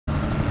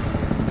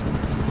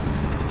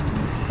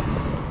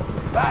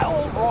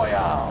Battle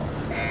Royale.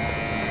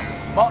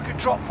 Mark a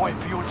drop point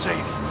for your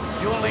team.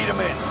 You'll lead them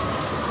in.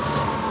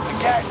 The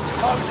gas is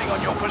closing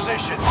on your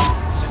position.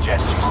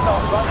 Suggest you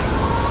start running.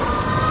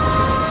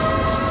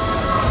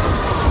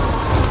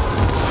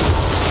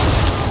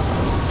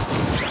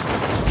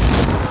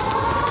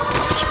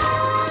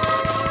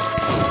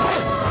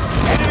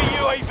 Enemy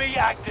UAV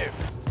active.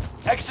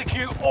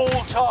 Execute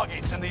all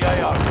targets in the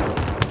AO.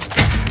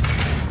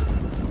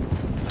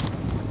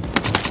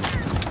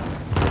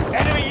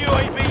 Enemy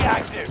UAV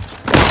active.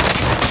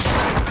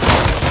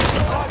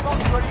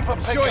 Ready for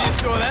pickup. Sure you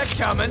saw that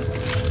coming.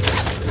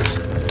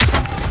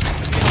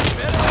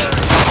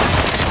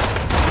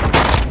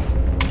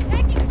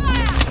 Taking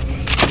fire!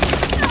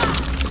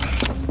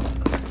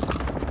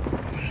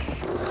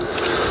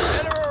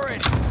 Better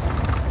already.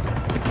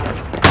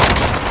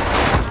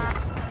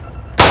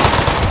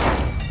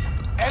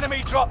 Enemy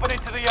dropping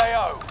into the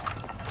AO.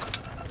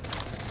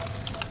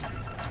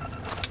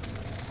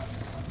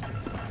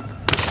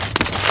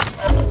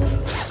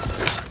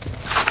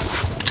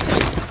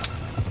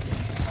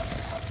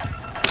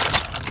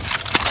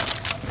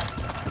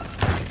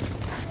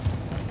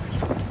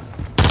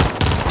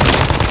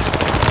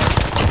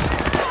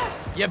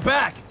 You're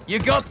back. You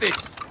got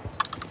this.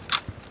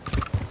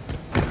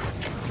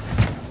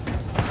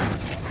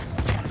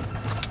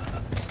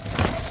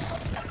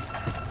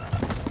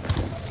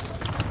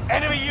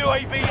 Enemy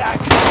UAV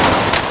active.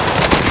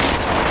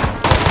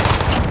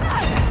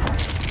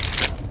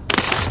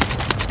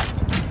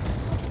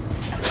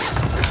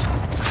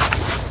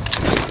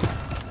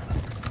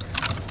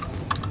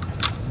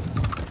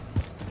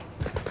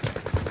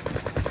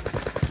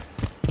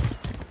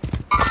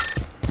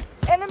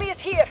 Enemy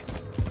is here!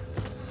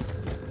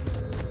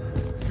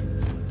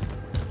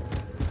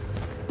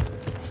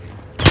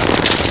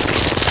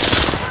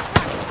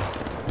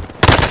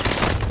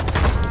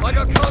 I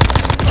got contact.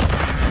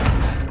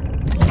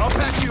 I'll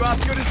patch you up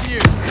good as new.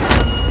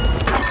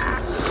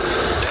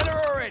 Better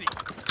already.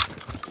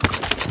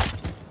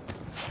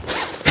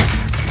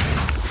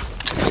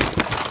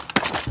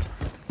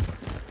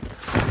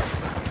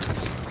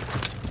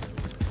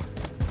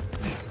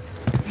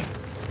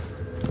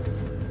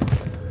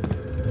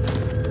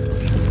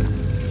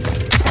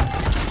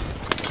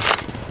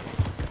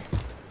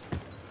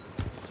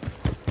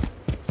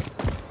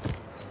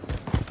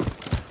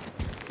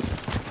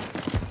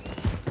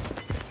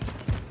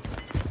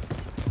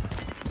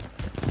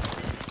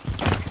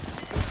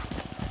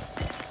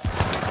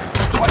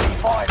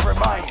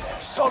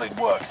 Solid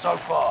work so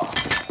far.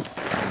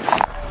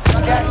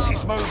 Gas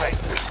is moving.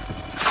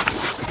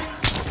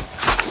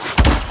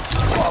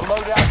 Got a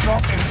loadout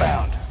drop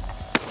inbound.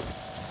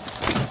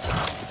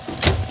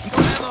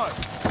 Got ammo.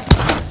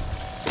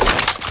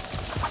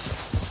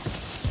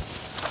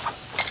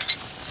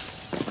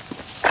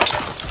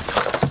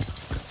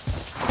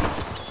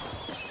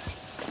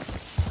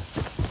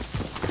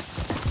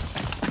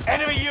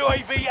 Enemy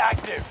UAV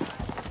active.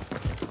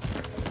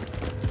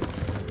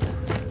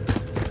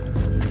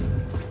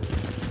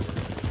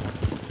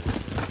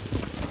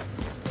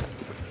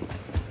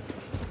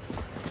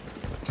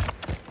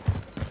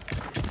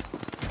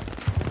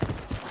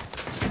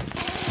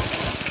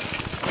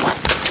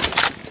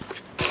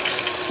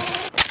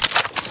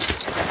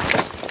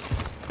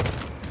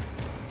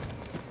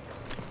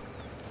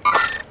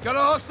 Got a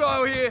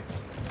hostile here.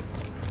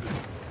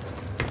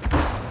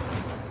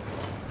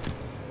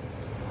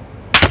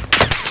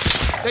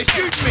 They're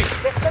shooting me.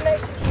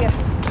 Destination here.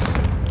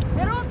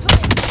 They're on to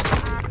me!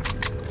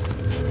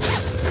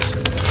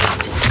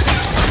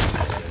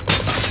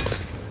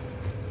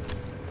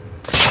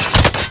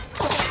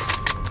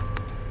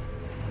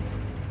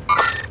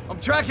 I'm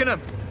tracking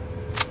them.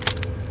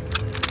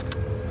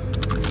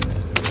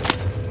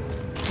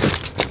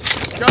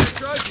 Got a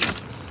trophy.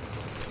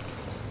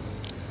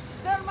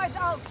 Thermite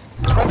out!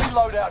 Friendly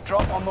loadout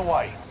drop on the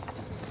way.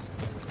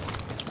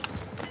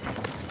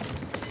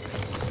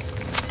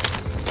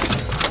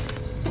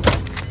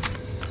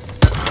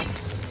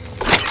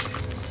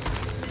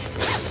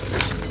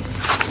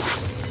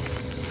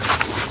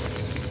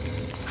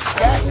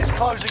 Gas is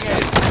closing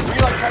in.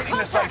 Relocating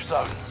the safe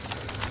zone.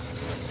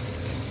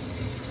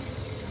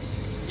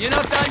 You're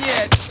not done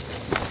yet.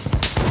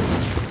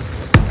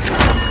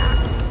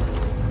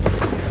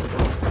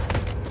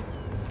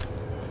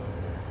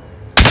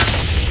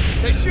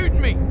 They're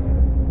shooting me.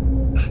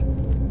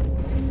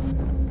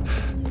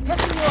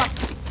 Catching you up!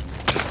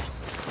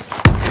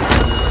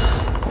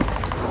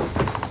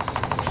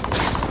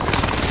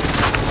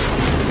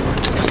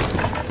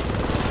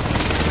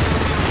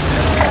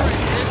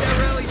 There's their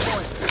rally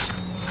point.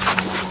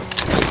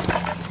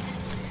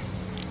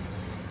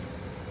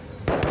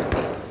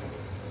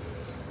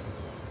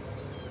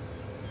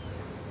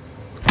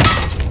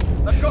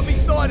 They've got me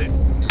sighted.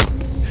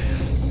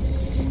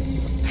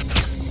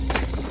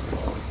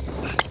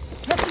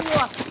 Catching you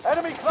up!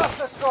 Enemy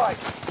cluster strike.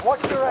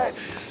 Watch your head.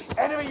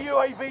 Enemy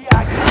UAV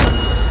active.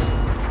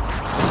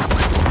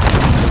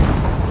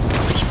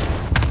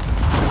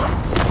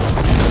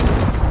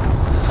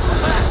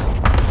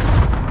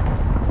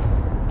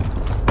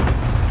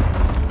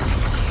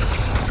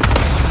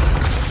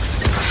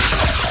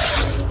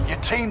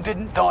 men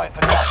didn't die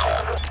for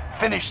nothing.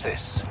 Finish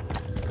this.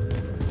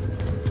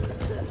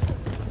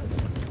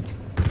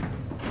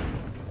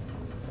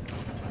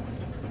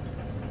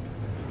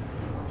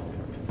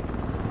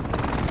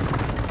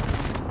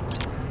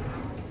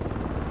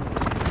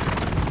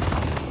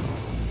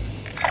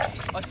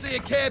 I see a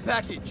care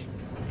package.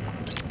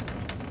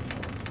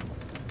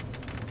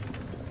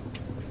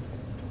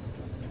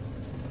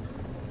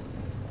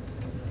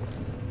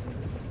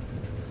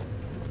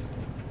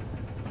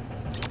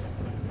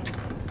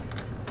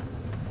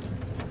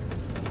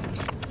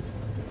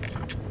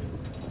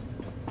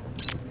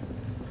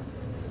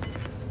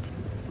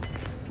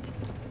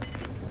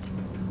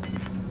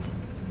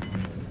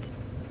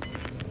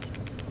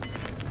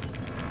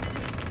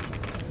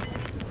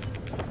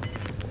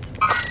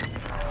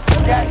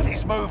 Gas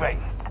is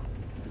moving.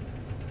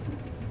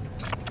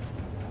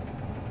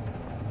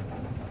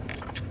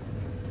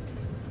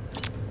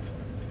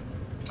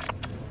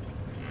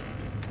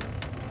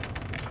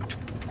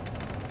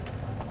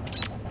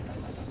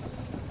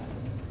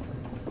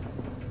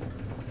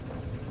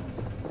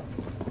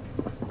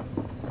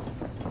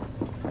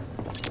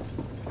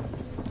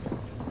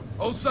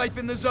 All safe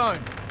in the zone.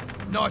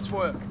 Nice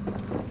work.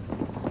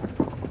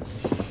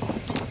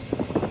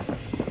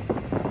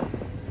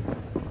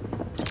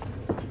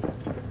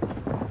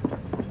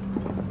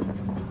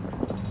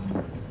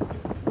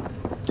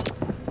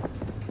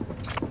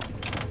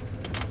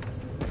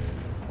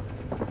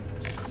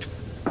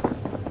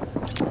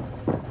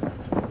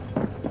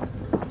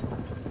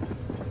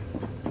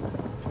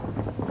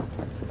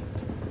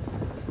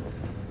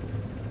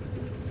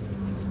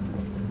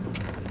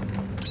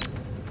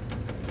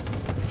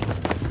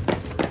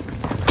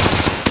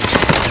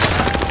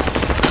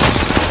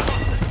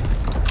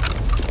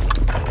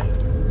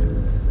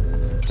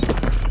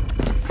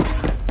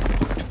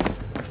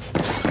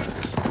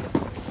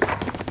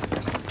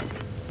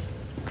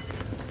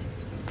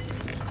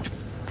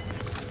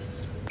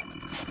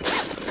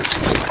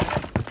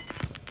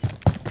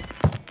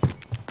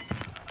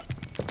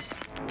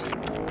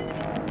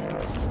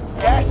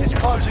 Gas is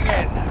closing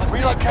in.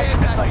 Relocate to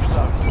the safe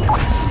zone.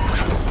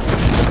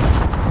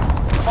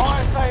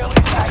 Fire sale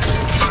is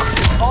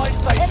active. Buy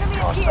station Enemy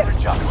costs here. are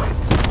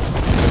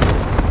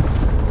adjusted.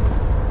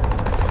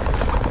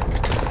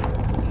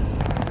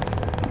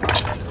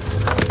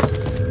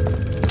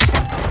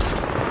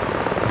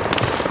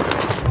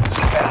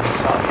 Bounty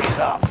target is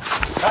up.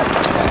 Take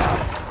them down.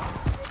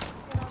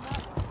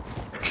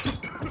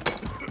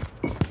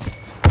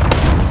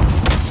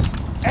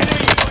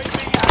 Enemy UAV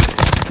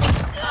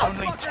active.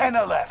 Only 10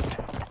 are left.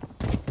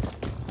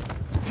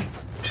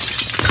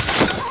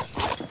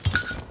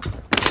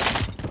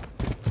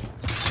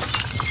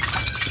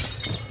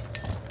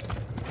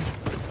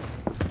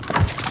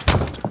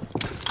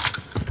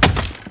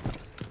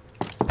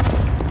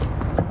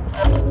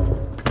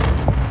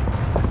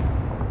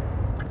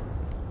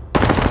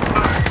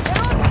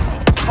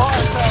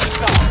 Fire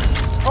sale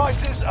done.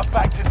 Prices are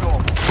back to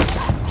normal.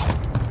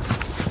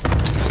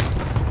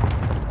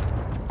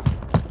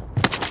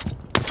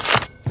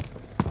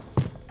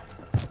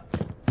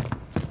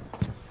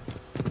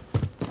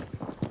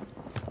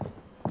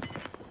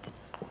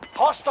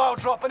 Hostile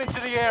dropping into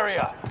the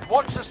area.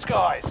 Watch the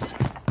skies.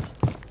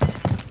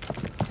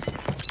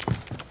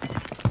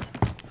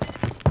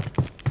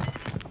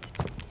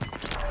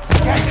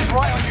 Gas is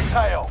right on your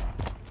tail.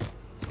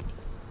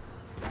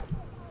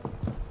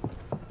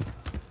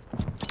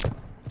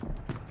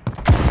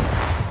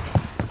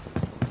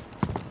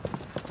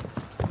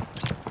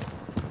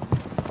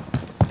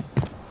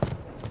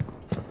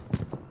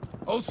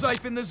 All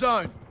safe in the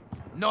zone.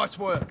 Nice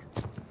work.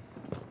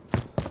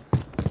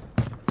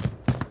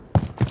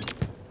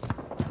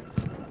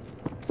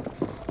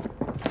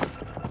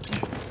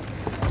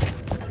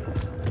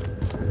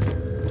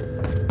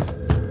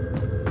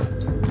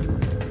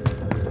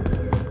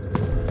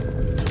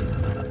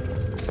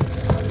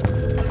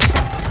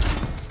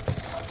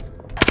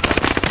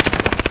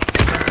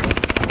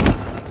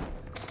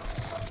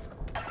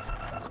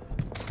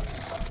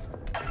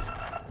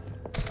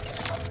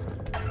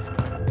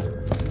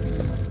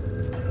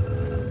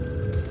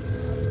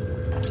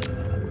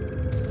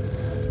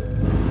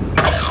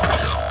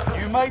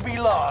 You may be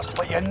last,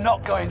 but you're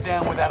not going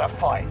down without a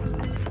fight.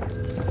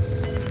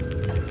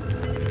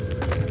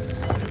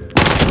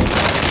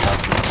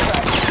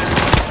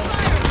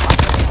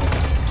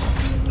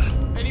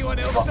 Anyone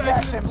else Got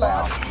gas taking the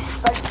inbound.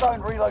 blood? Safe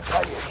zone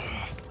relocated.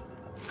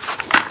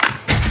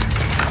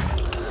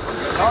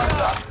 Time's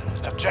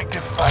up.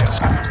 Objective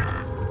failed.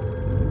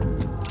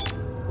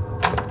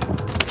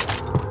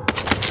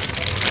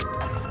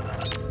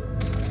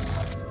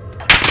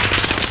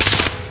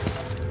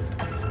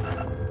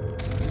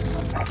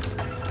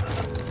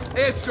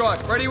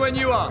 Airstrike, ready when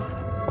you are.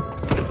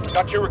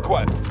 Got your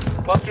request.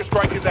 Cluster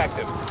strike is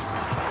active.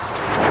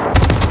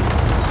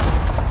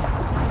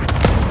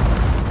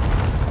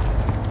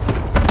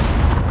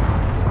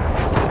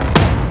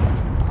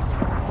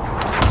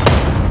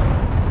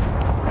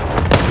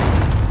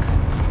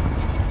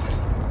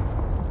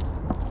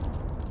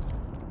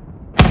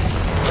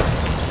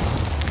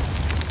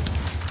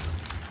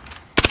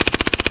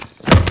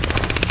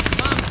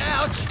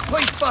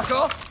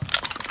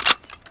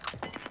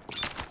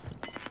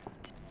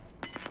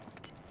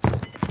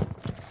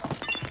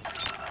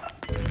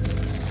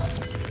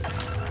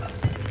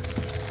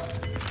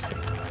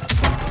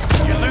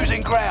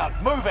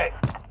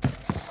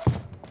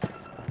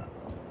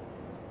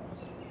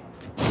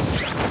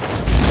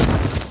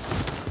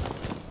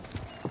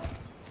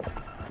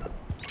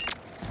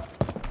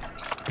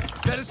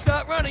 Better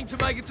start running to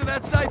make it to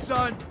that safe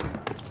zone.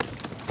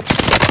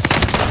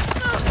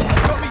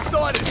 Got me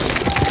sighted.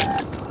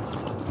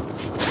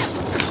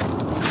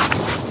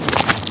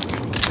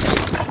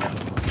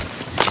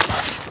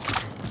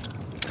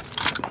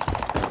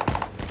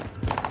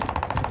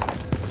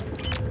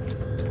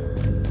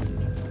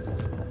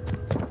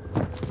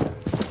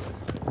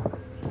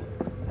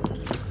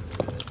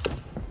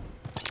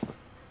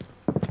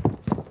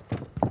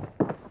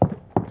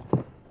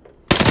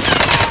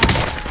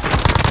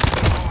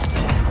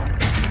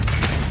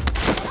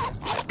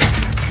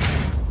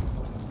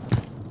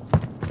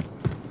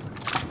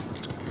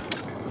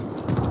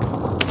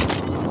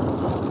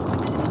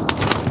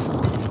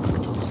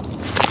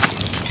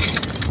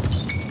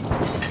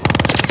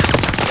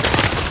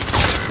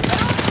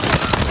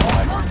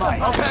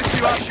 I'll patch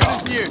you up good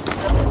as new.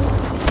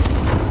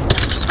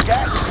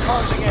 Gas is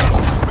closing in.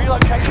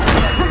 Relocate to the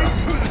safe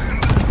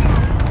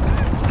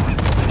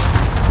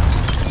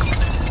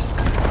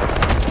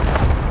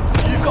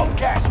zone. You've got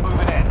gas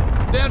moving in.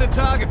 Down to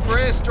target for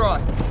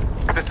airstrike.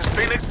 This is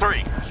Phoenix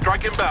 3.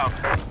 Strike inbound.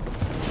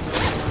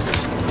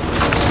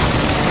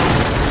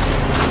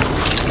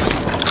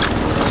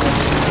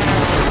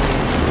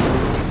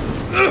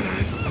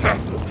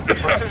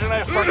 Precision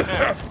airstrike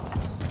next.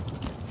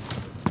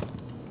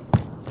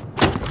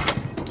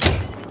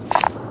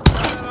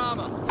 That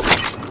armor.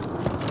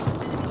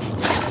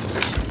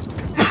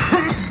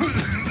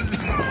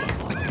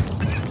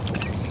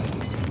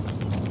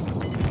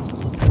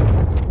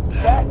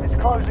 Gas is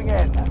closing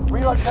in.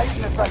 Relocate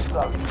to the safe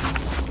zone.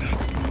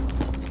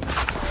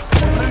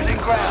 Losing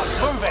ground. Move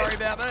Don't worry it.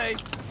 about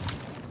me.